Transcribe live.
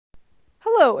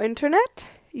Hello, Internet.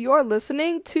 You're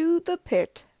listening to The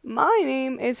Pit. My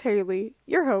name is Haley,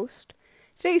 your host.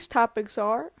 Today's topics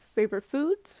are favorite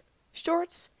foods,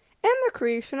 shorts, and the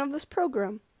creation of this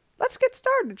program. Let's get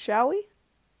started, shall we?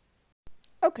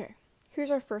 Okay, here's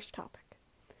our first topic.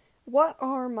 What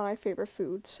are my favorite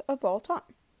foods of all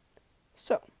time?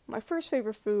 So, my first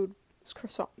favorite food is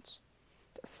croissants.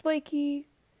 They're flaky,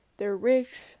 they're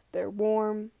rich, they're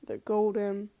warm, they're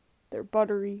golden, they're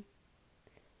buttery.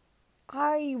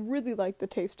 I really like the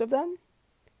taste of them.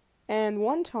 And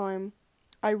one time,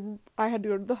 I had to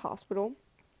go to the hospital.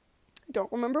 I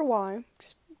don't remember why,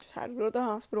 just had to go to the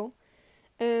hospital.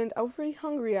 And I was really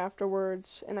hungry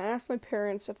afterwards, and I asked my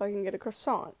parents if I can get a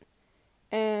croissant.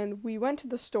 And we went to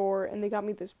the store, and they got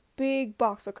me this big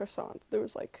box of croissants. There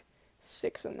was like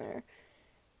 6 in there.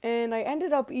 And I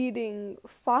ended up eating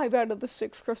 5 out of the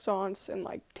 6 croissants in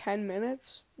like 10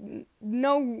 minutes.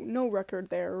 No record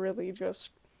there, really,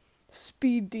 just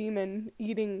speed demon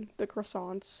eating the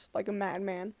croissants like a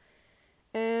madman.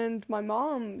 And my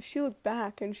mom, she looked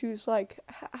back and she was like,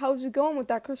 how's it going with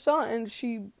that croissant? And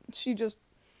she was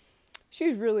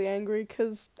really angry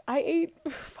because I ate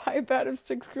 5 out of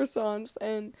 6 croissants,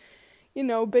 and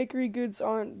bakery goods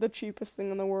aren't the cheapest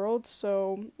thing in the world,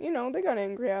 so they got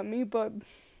angry at me, but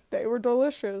they were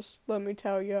delicious, let me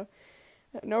tell you.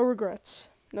 No regrets.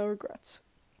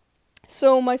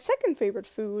 So my second favorite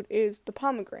food is the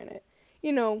pomegranate.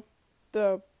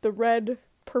 The red,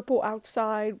 purple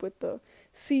outside with the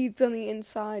seeds on the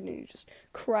inside, and you just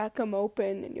crack them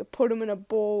open, and you put them in a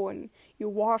bowl, and you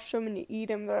wash them, and you eat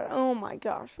them. Oh my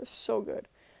gosh, they're so good.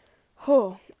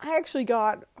 Oh, I actually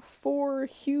got 4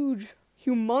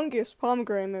 humongous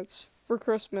pomegranates for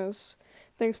Christmas,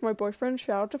 thanks to my boyfriend.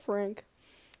 Shout out to Frank.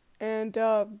 And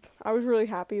I was really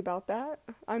happy about that.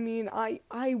 I mean,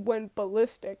 I went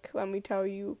ballistic, let me tell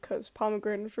you, because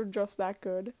pomegranates are just that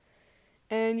good.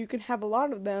 And you can have a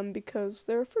lot of them because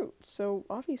they're a fruit. So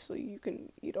obviously you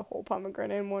can eat a whole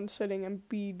pomegranate in one sitting and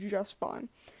be just fine.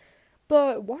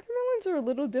 But watermelons are a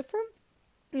little different.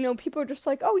 People are just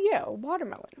like, oh yeah,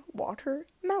 watermelon. Water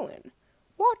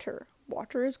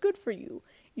is good for you.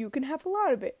 You can have a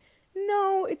lot of it.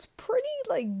 No, it's pretty,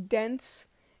 dense,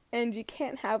 and you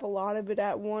can't have a lot of it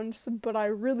at once, but I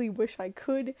really wish I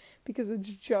could, because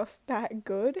it's just that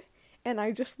good, and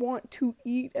I just want to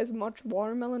eat as much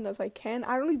watermelon as I can.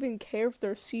 I don't even care if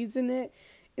there's seeds in it,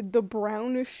 the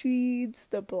brownish seeds,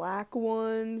 the black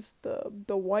ones,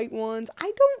 the white ones.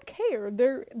 I don't care.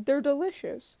 They're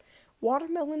delicious.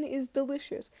 Watermelon is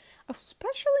delicious,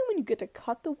 especially when you get to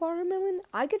cut the watermelon.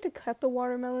 I get to cut the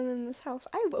watermelon in this house.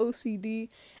 I have OCD,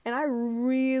 and I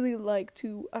really like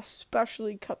to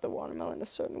especially cut the watermelon a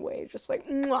certain way, just like,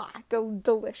 mwah,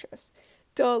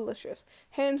 delicious.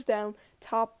 Hands down,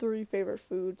 top 3 favorite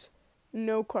foods,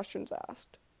 no questions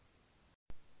asked.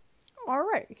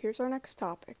 Alright, here's our next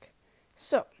topic.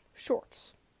 So,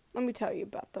 shorts. Let me tell you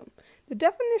about them. The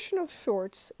definition of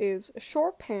shorts is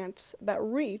short pants that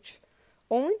reach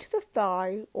only to the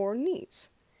thigh or knees.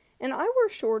 And I wear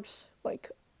shorts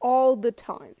all the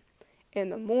time. In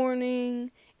the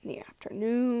morning, in the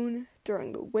afternoon,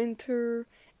 during the winter,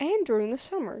 and during the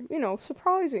summer.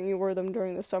 Surprising you wear them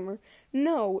during the summer.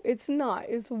 No, it's not.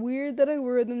 It's weird that I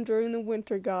wear them during the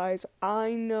winter, guys.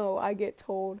 I know, I get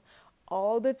told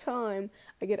all the time.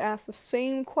 I get asked the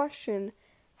same question.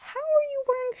 How are you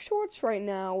wearing shorts right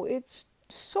now? It's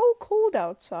so cold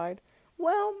outside.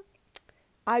 Well,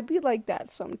 I be like that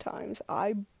sometimes.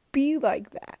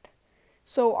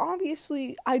 So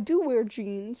obviously, I do wear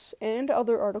jeans and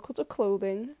other articles of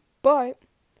clothing, but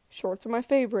shorts are my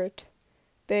favorite.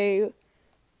 They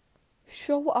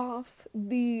show off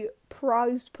the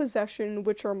prized possession,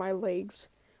 which are my legs.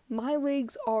 My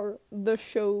legs are the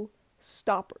show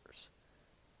stoppers.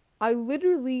 I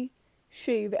literally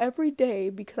shave every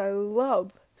day because I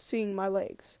love seeing my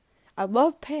legs. I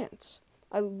love pants.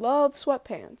 I love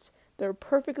sweatpants. They're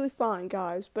perfectly fine,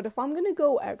 guys, but if I'm gonna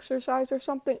go exercise or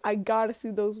something, I gotta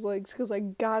see those legs, because I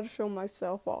gotta show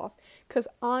myself off, because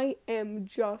I am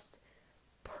just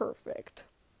perfect.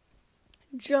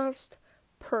 Just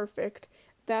perfect.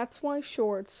 That's why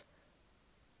shorts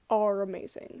are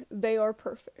amazing. They are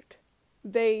perfect.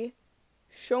 They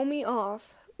show me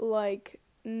off like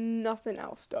nothing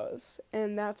else does,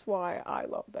 and that's why I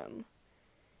love them.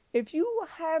 If you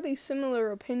have a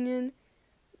similar opinion,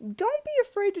 don't be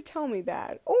afraid to tell me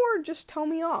that, or just tell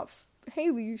me off.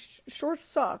 Haley, shorts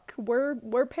suck.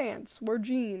 Wear pants. Wear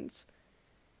jeans.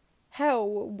 Hell,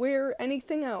 wear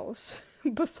anything else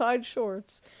besides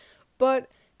shorts. But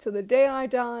to the day I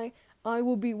die, I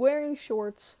will be wearing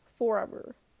shorts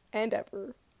forever and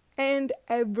ever and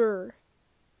ever.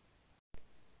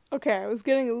 Okay, I was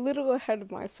getting a little ahead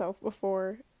of myself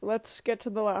before. Let's get to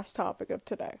the last topic of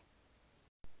today.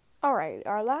 Alright,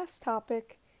 our last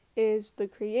topic is the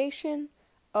creation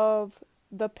of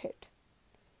the Pit.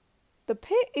 The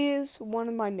Pit is one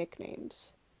of my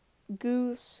nicknames.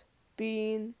 Goose,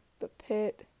 Bean, the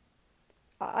Pit.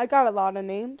 I got a lot of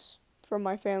names from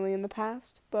my family in the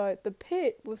past, but the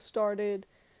Pit was started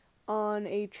on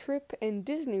a trip in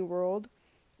Disney World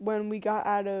when we got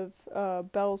out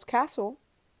of Belle's Castle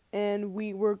and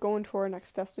we were going to our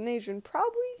next destination,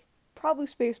 probably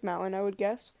Space Mountain, I would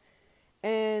guess.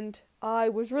 And I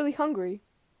was really hungry,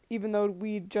 even though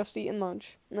we'd just eaten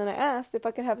lunch. And then I asked if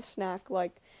I could have a snack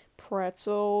like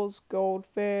pretzels,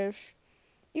 goldfish,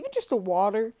 even just a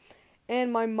water.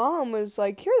 And my mom was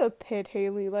like, "You're the Pit,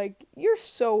 Haley. Like, you're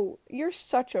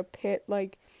such a Pit.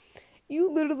 Like, you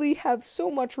literally have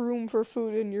so much room for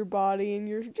food in your body, and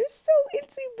you're just so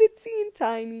itsy bitsy and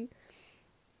tiny."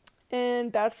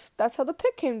 And that's how the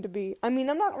Pit came to be. I mean,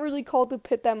 I'm not really called the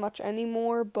Pit that much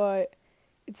anymore, but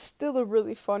it's still a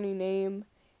really funny name.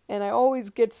 And I always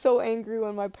get so angry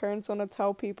when my parents want to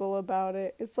tell people about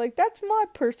it. It's like, that's my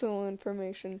personal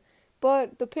information.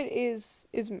 But the Pit is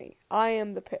me. I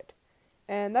am the Pit.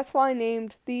 And that's why I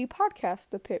named the podcast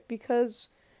The Pit, because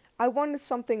I wanted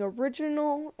something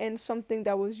original and something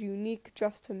that was unique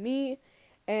just to me,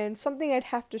 and something I'd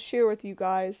have to share with you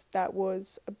guys that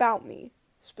was about me,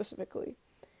 specifically.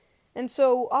 And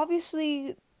so,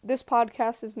 obviously, this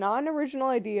podcast is not an original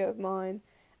idea of mine.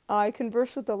 I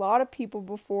conversed with a lot of people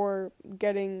before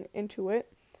getting into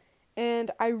it,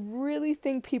 and I really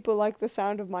think people like the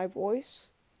sound of my voice.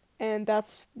 And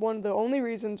that's one of the only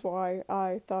reasons why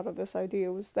I thought of this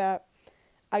idea, was that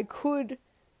I could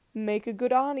make a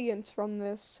good audience from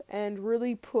this and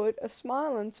really put a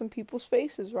smile on some people's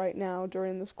faces right now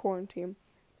during this quarantine.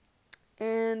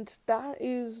 And that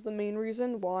is the main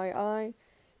reason why I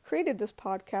created this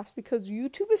podcast, because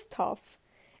YouTube is tough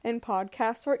and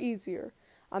podcasts are easier.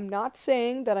 I'm not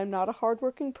saying that I'm not a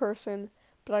hardworking person,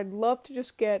 but I'd love to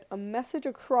just get a message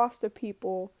across to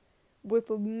people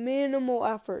with minimal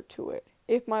effort to it.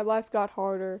 If my life got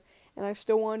harder and I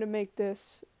still wanted to make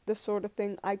this sort of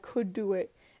thing, I could do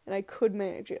it and I could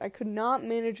manage it. I could not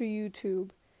manage a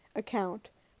YouTube account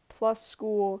plus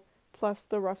school plus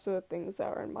the rest of the things that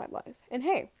are in my life. And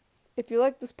hey, if you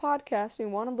like this podcast and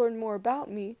you want to learn more about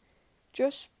me,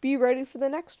 just be ready for the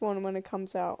next one when it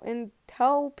comes out and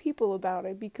tell people about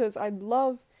it, because I'd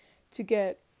love to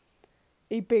get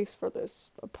a base for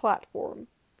this, a platform,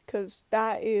 because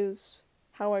that is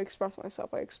how I express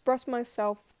myself. I express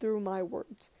myself through my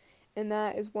words, and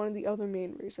that is one of the other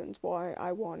main reasons why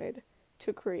I wanted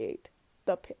to create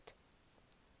The Pit.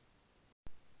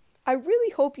 I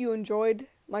really hope you enjoyed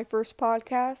my first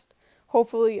podcast,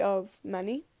 hopefully of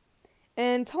many,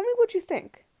 and tell me what you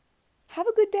think. Have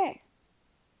a good day.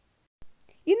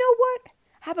 You know what?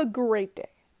 Have a great day.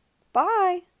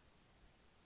 Bye.